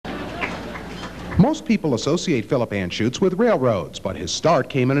Most people associate Philip Anschutz with railroads, but his start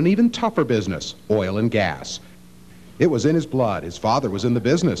came in an even tougher business, oil and gas. It was in his blood. His father was in the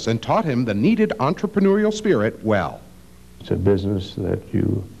business and taught him the needed entrepreneurial spirit well. It's a business that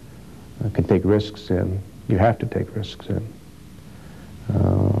you can take risks in. You have to take risks in.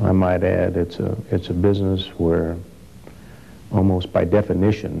 I might add, it's a business where, almost by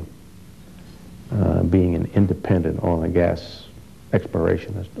definition, being an independent oil and gas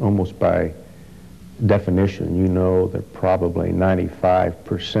explorationist, almost by definition, you know that probably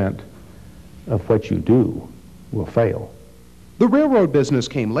 95% of what you do will fail. The railroad business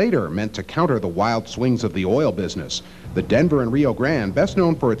came later, meant to counter the wild swings of the oil business. The Denver and Rio Grande, best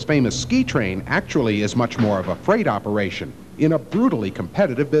known for its famous ski train, actually is much more of a freight operation in a brutally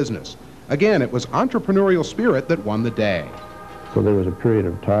competitive business. Again, it was entrepreneurial spirit that won the day. So there was a period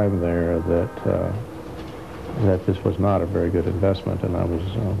of time there that this was not a very good investment, and I was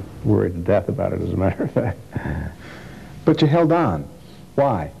worried to death about it, as a matter of fact. But you held on.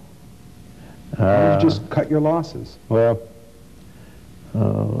 Why? Why did you just cut your losses? Well,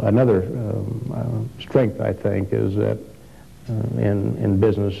 another strength, I think, is that in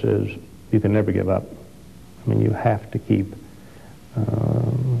businesses, you can never give up. I mean, you have to keep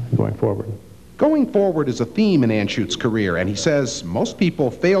going forward. Going forward is a theme in Anschutz's career, and he says most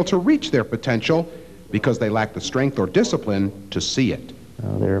people fail to reach their potential because they lack the strength or discipline to see it.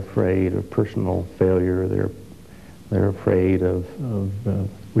 They're afraid of personal failure. They're afraid of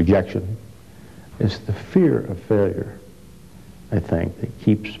rejection. It's the fear of failure, I think, that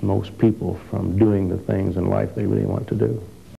keeps most people from doing the things in life they really want to do.